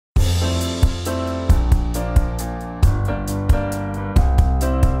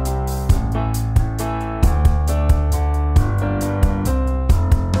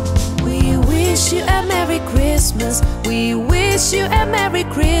Christmas. We wish you a Merry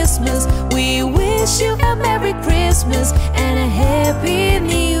Christmas. We wish you a Merry Christmas and a Happy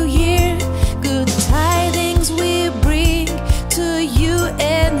New Year. Good tidings we bring to you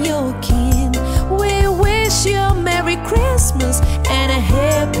and your kin. We wish you a Merry Christmas and a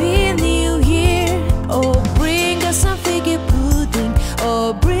Happy New Year. Oh, bring us some figgy pudding.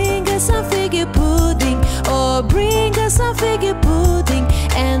 Oh, bring us some figgy pudding. Oh, bring us some figgy pudding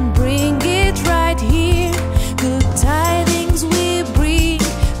and bring it right here. Good tidings we bring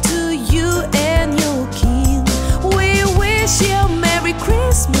to you and your kin. We wish you a Merry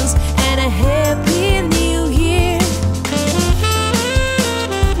Christmas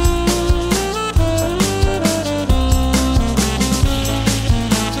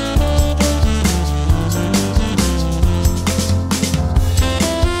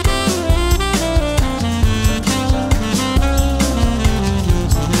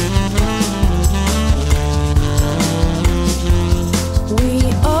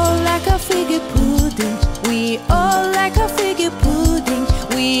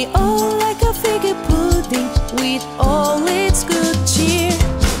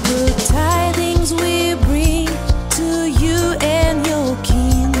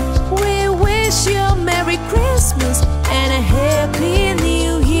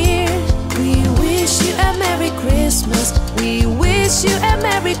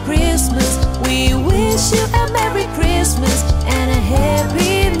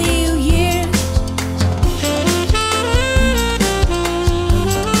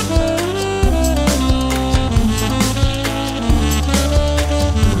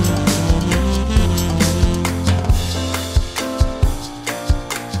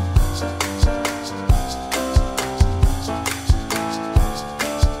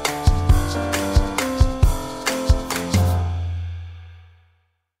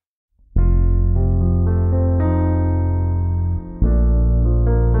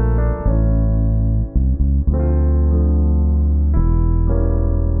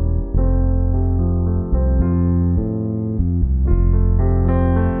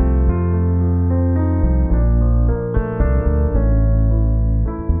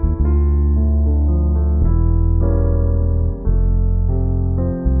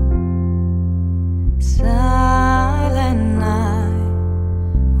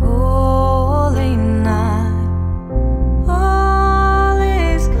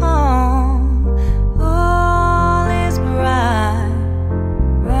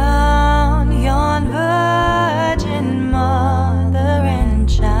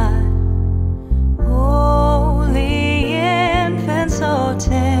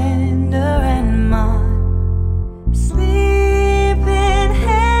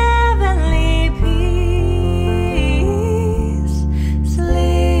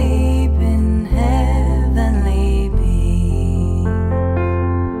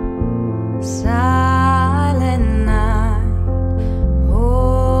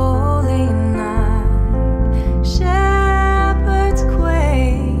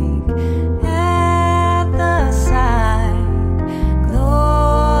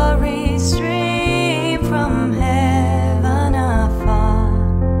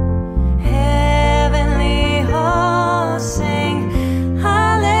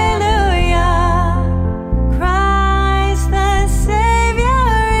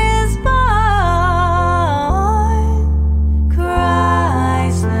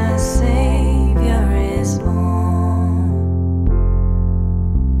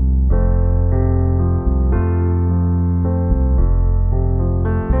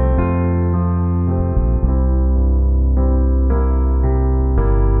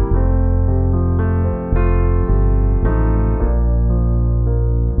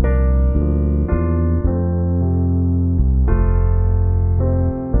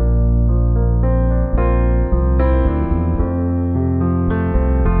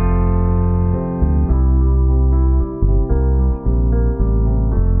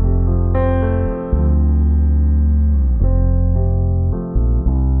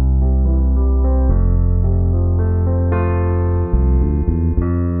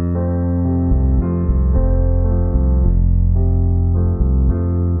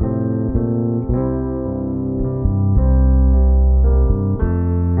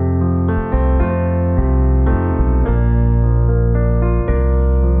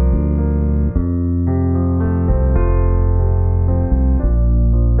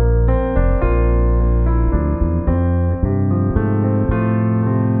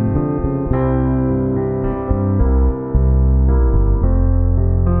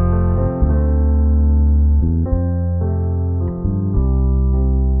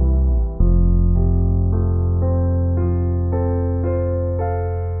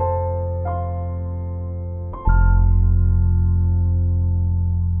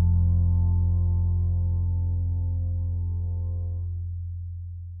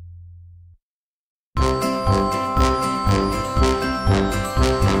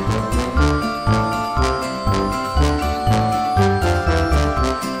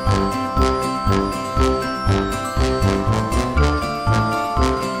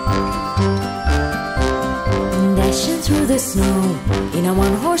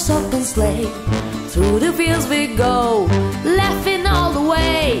one-horse open sleigh. Through the fields we go, laughing all the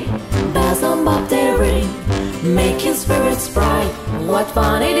way. Bells on bob they ring, making spirits bright. What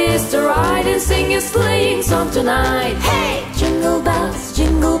fun it is to ride and sing a sleighing song tonight. Hey! Jingle bells,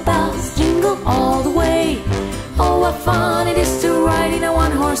 jingle all the way. Oh, what fun it is to ride in a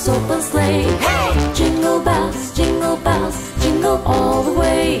one-horse open sleigh. Hey! Jingle bells, jingle all the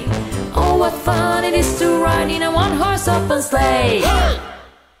way. Oh, what fun it is to ride in a one-horse open sleigh. Hey!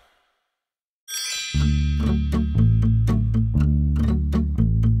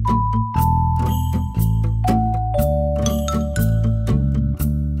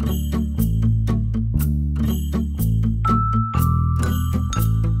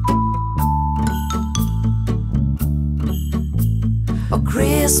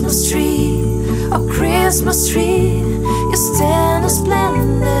 Christmas tree, you stand a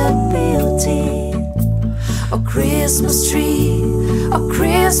splendid beauty. Oh Christmas tree,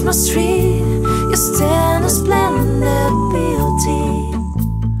 you stand a splendid beauty.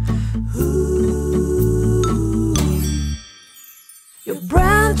 Ooh. Your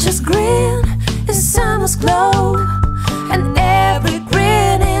branch is green in summer's glow, and every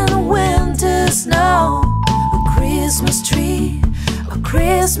green in winter's snow. Oh Christmas tree,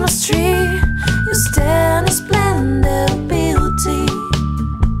 you stand a splendid beauty.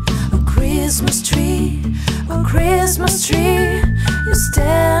 Oh Christmas tree, you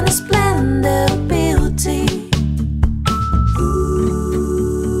stand a splendid beauty.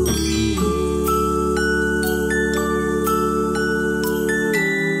 Ooh.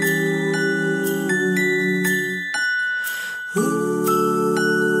 Ooh.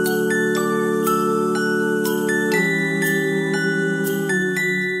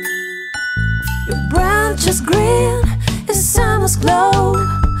 Just green in summer's glow,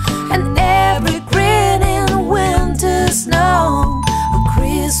 and every green in winter's snow. A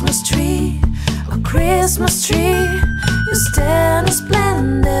Christmas tree, you stand a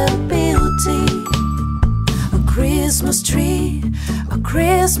splendid beauty. A Christmas tree,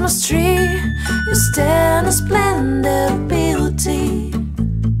 you stand a splendid beauty.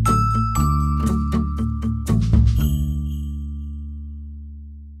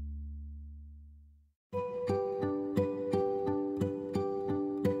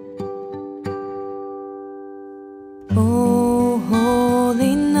 Oh,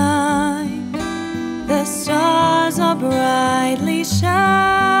 holy night, the stars are brightly shining.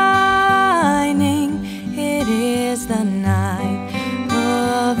 It is the night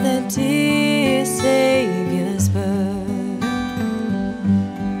of the dear Savior's birth.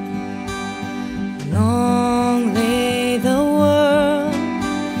 Long lay the world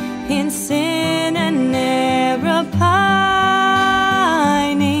in sin and error pining,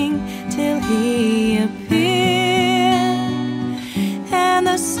 till He appeared and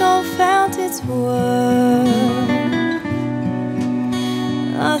the soul felt its worth.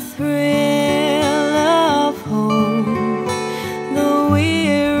 A thrill of hope, the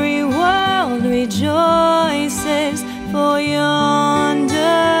weary world rejoices, for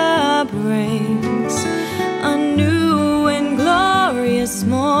yonder breaks a new and glorious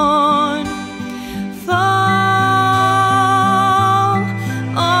morn. Fall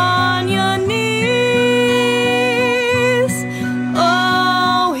on your knees,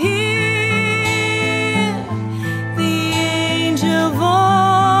 oh, hear the angel voices,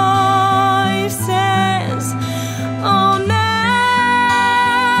 oh, night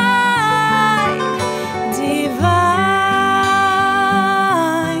divine,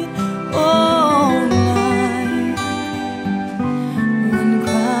 oh, night when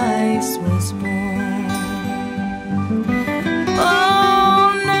Christ was born.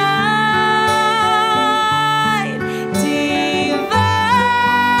 Oh, night divine,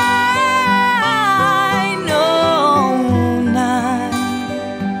 oh, night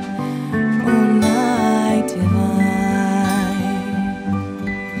divine.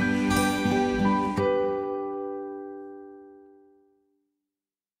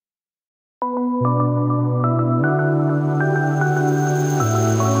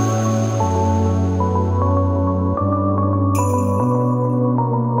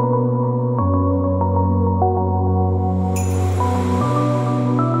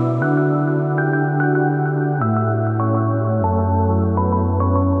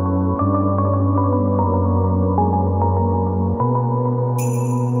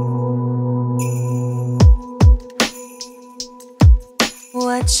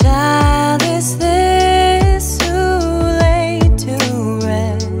 What child is this who laid to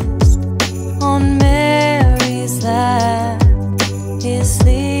rest on Mary's lap is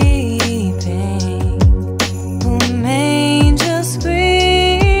sleeping, whom angels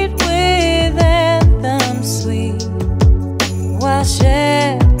greet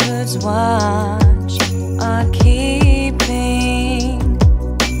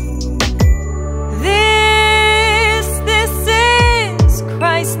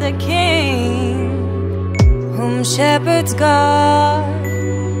shepherds guard,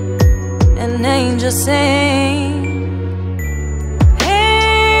 and angels sing.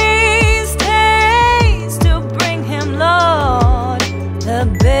 Haste, haste to bring him, Lord, the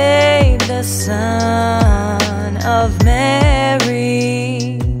babe, the Son of Mary.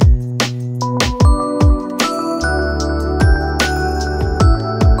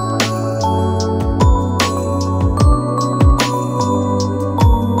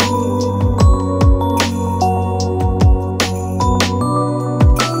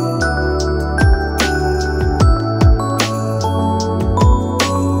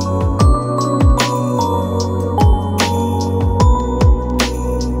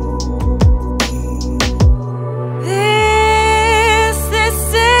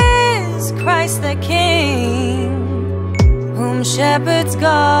 Shepherds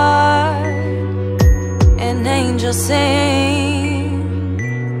guard, and angels sing.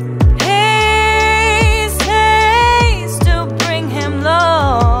 Haste, haste to bring him,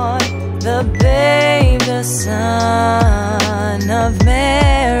 Lord, the babe, the Son of Mary.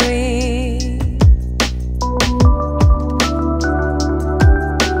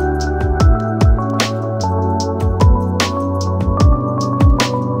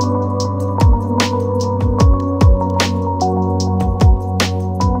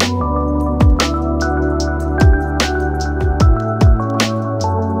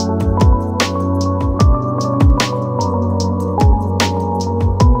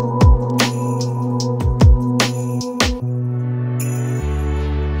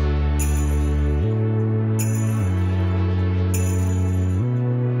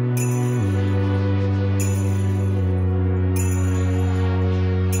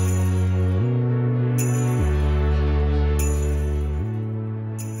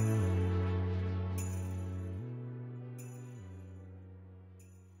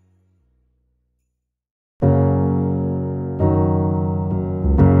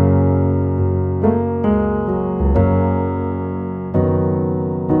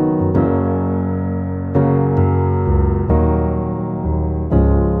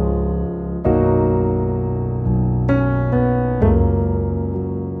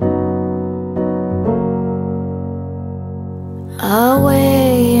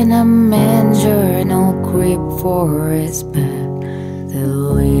 Away in a manger, no crib for his bed, the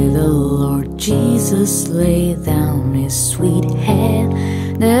little Lord Jesus laid down his sweet head.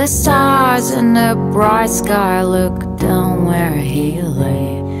 The stars in the bright sky looked down where he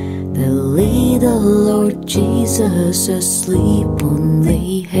lay, the little Lord Jesus asleep on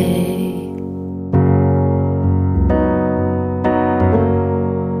the hay.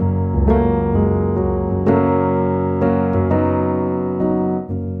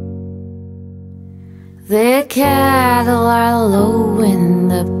 The cattle are low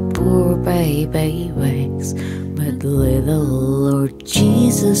and the poor baby wakes, but little Lord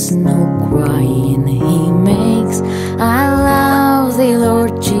Jesus no crying he makes. I love thee,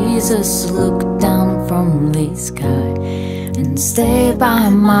 Lord Jesus, look down from the sky and stay by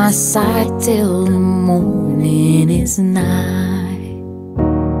my side till the morning is nigh.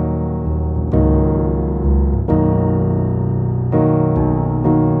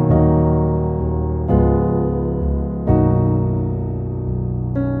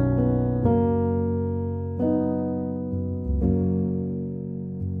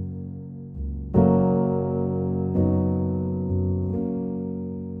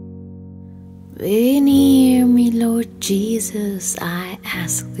 Be near me, Lord Jesus, I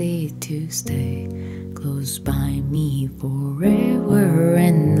ask thee to stay close by me forever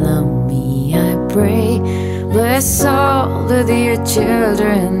and love me, I pray. Bless all the dear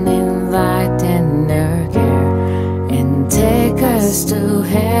children in thy tender care, and take us to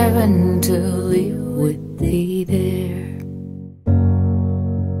heaven to live with thee there.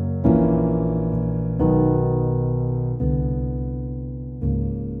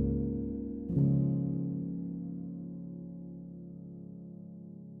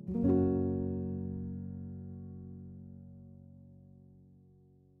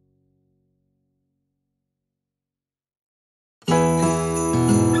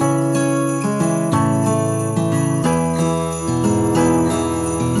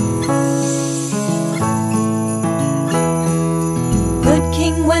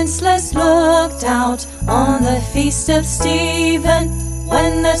 Wenceslas looked out on the feast of Stephen,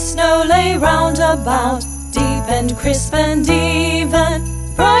 when the snow lay round about, deep and crisp and even.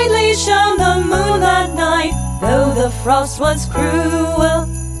 Brightly shone the moon that night, though the frost was cruel,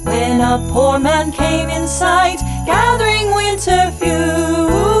 when a poor man came in sight, gathering winter fuel.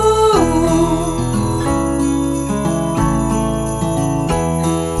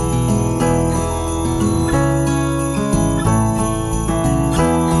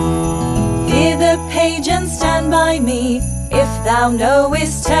 me, if thou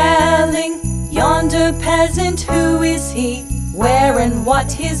knowest telling, yonder peasant, who is he? Where and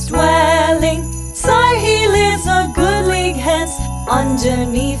what his dwelling? Sire, he lives a good league hence,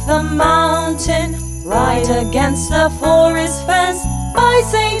 underneath the mountain, right against the forest fence, by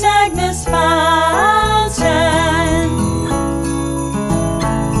St. Agnes' fountain.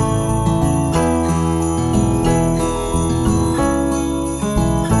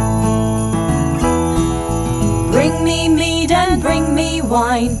 Bring me mead and bring me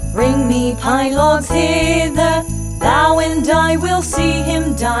wine, bring me pine logs hither. Thou and I will see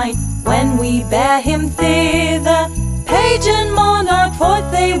him dine, when we bear him thither. Page and monarch, forth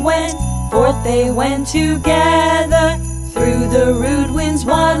they went together, through the rude wind's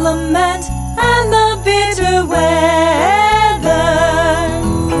wild lament and the bitter weather.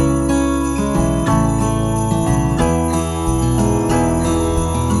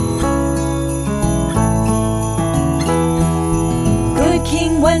 Good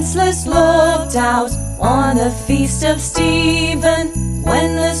King Wenceslas looked out on the feast of Stephen,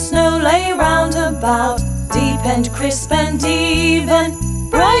 when the snow lay round about, deep and crisp and even.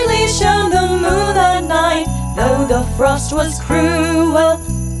 Brightly shone the moon that night, though the frost was cruel,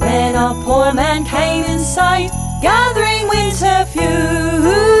 when a poor man came in sight, gathering winter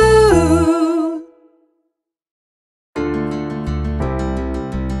fuel.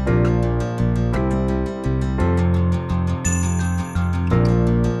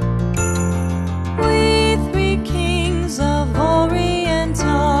 We three kings of Orient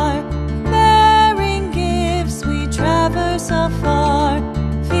are, bearing gifts we traverse afar.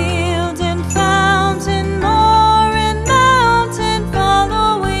 Field and fountain, moor and mountain,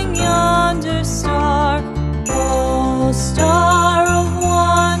 following yonder star. Oh, star of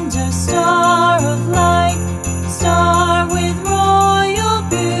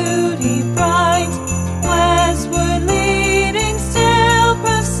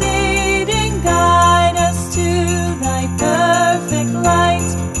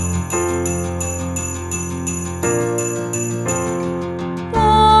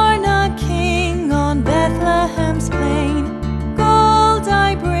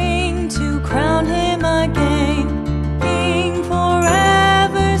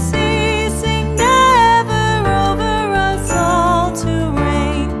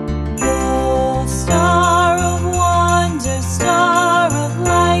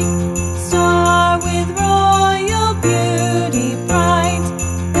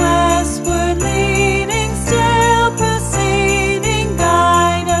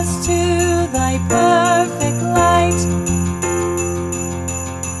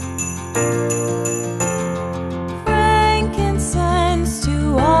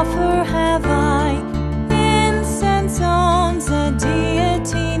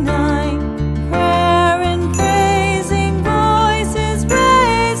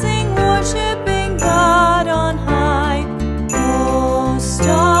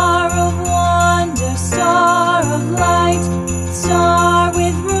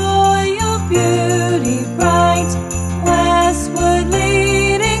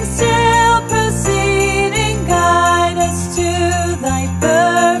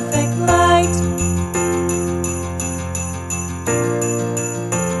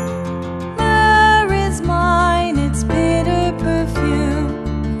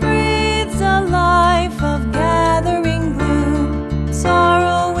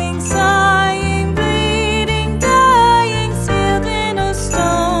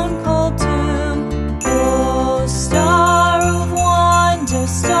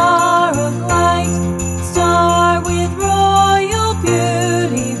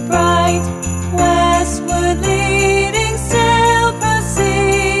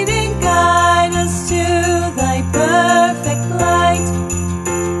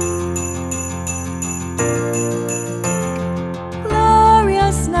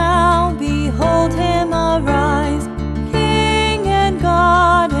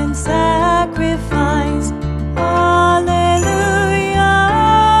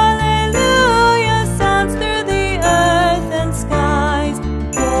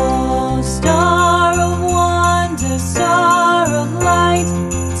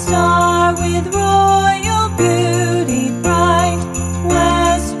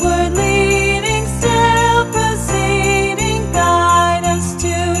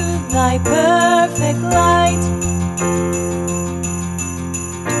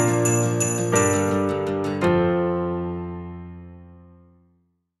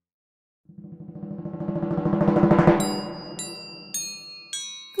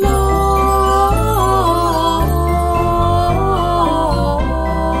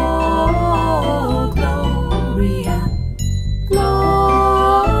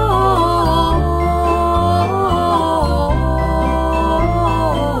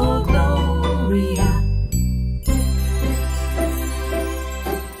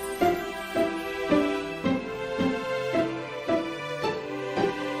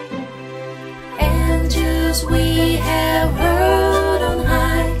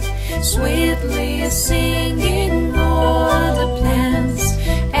singing o'er the plains,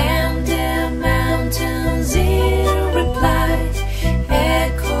 and the mountains in reply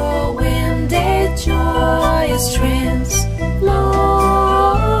echo in their joyous trance.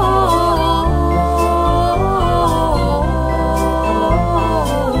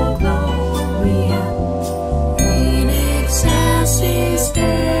 Gloria in excelsis Deo.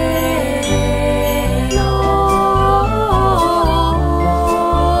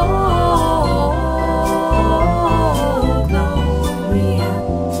 Gloria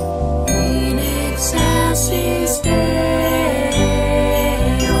in excelsis Deo.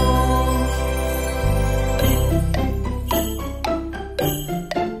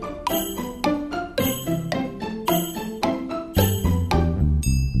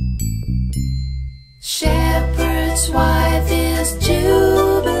 Shepherds, why this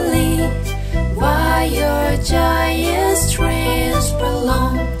jubilee? Why your joyous strains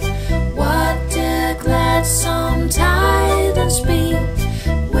prolong? What the gladsome tidings be,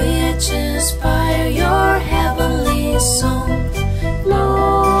 which inspire your heavenly song? Gloria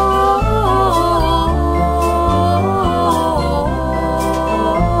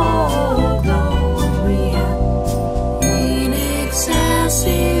in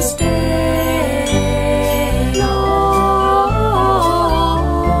excelsis Deo.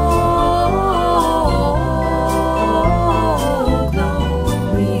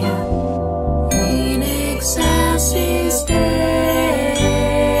 Gloria in excelsis Deo.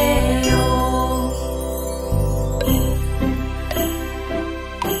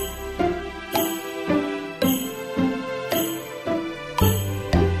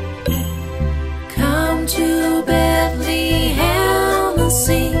 Come to Bethlehem and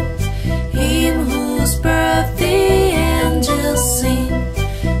see him whose birth the angels sing.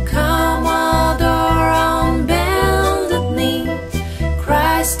 Come adore on bended knee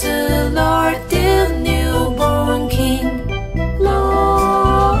Christ the Lord, the newborn King.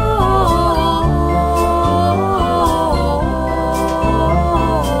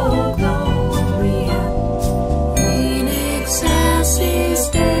 Gloria in excelsis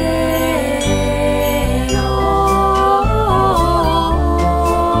Deo.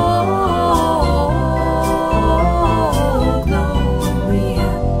 Gloria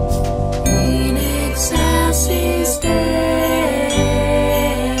in excelsis Deo.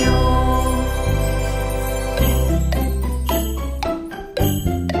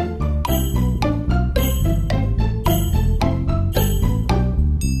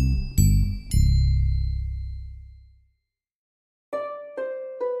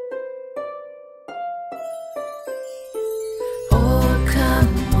 Oh, come,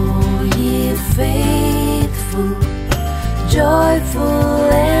 all ye faithful, joyful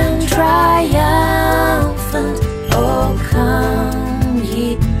and triumphant. Oh,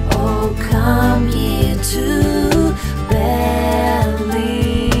 come ye to Bethlehem.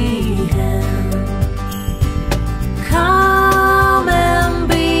 Come and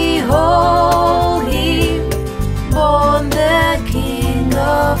behold him, born the King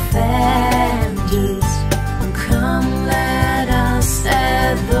of angels. Oh, come, let us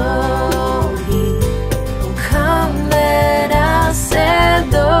adore him. Oh, come, let us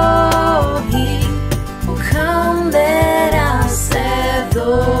adore him. Oh, come, let us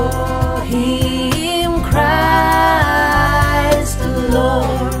adore him, Christ the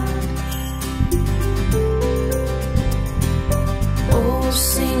Lord. Oh,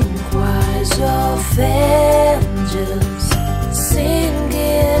 sing choirs of angels, sing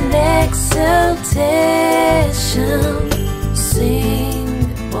in exaltation, sing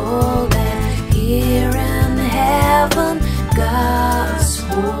all that hear in heaven, God's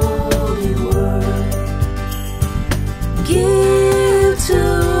holy word. Give to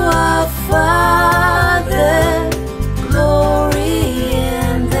our Father glory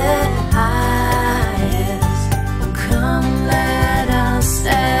in the highest. Oh, come, let us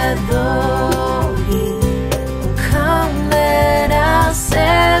adore him. Oh, come, let us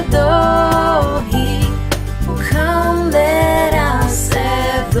adore him. Oh, come, let us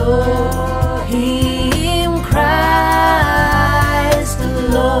adore him, Christ the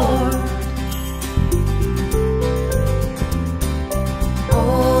Lord.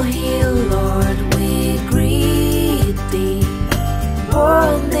 Oh, here, Lord, we greet thee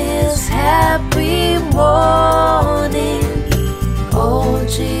on this happy morning. Oh,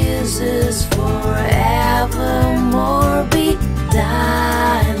 Jesus, forevermore be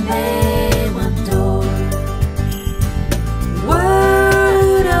thy name adored.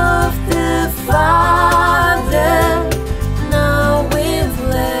 Word of the Father, now in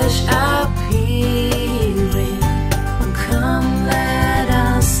flesh appearing. Oh, come, let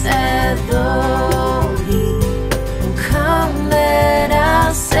us adore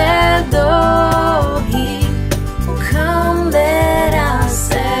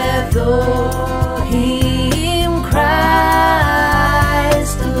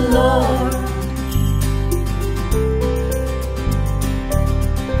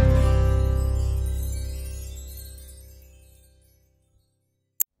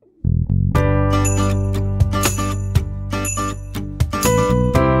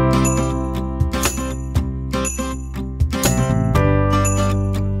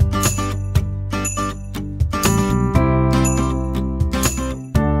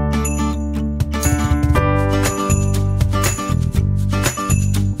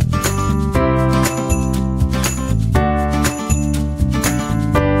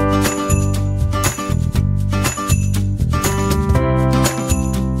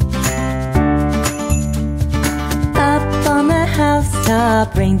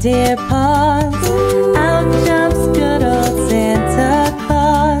housetop, reindeer paws. Out jumps good old Santa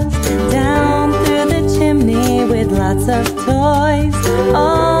Claus, down through the chimney with lots of toys,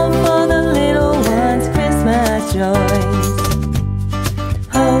 all for the little ones' Christmas joys.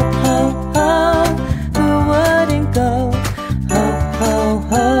 Ho, ho, ho, who wouldn't go? Ho, ho,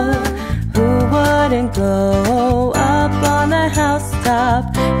 ho, who wouldn't go? Up on the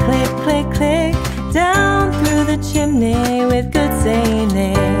housetop, click, click, click, down through the chimney with good Saint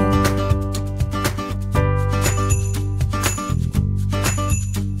Nick.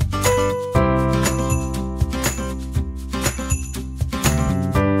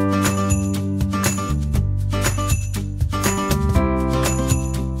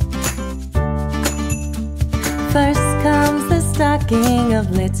 First comes the stocking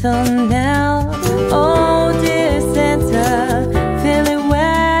of little Nell. Oh dear Santa, fill it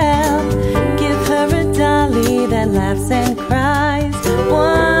well. Give her a dolly that laughs and cries,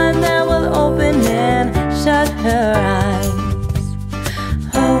 one that will open and shut her eyes.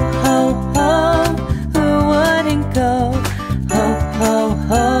 Ho, ho, ho, who wouldn't go? Ho, ho,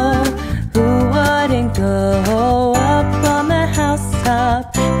 ho, who wouldn't go? Up on the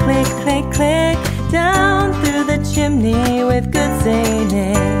housetop, click, click, click, down through the chimney with good Saint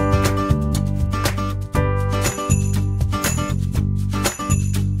Nick.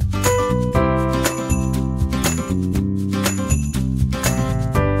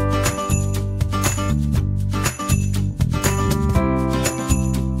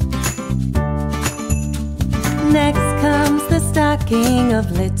 Next comes the stocking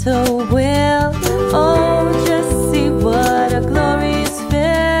of little Will. Oh, just see what a glorious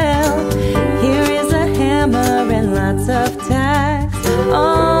fill. Here is a hammer and lots of tacks,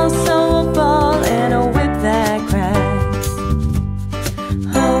 also a ball and a whip that cracks.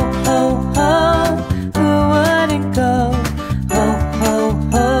 Ho, ho, ho, who wouldn't go? Ho, ho,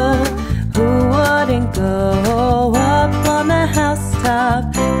 ho, who wouldn't go? Up on the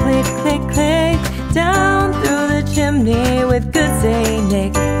housetop, click, click, click, down through the chimney with good Saint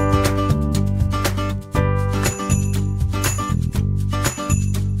Nick.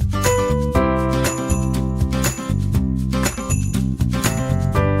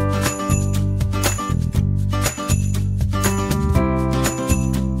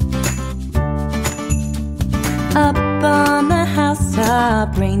 Up on the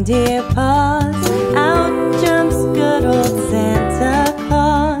housetop, reindeer paws. Out jumps good old Santa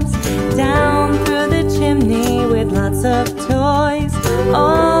Claus, down through the chimney with lots of toys,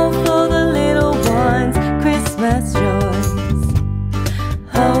 all for the little ones' Christmas joys.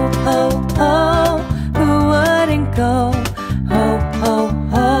 Ho, ho, ho, who wouldn't go? Ho, ho,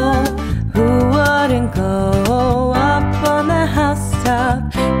 ho, who wouldn't go? Up on the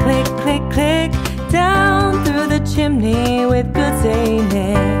housetop, click, click, click, down through the chimney with good Saint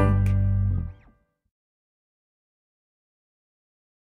Nick.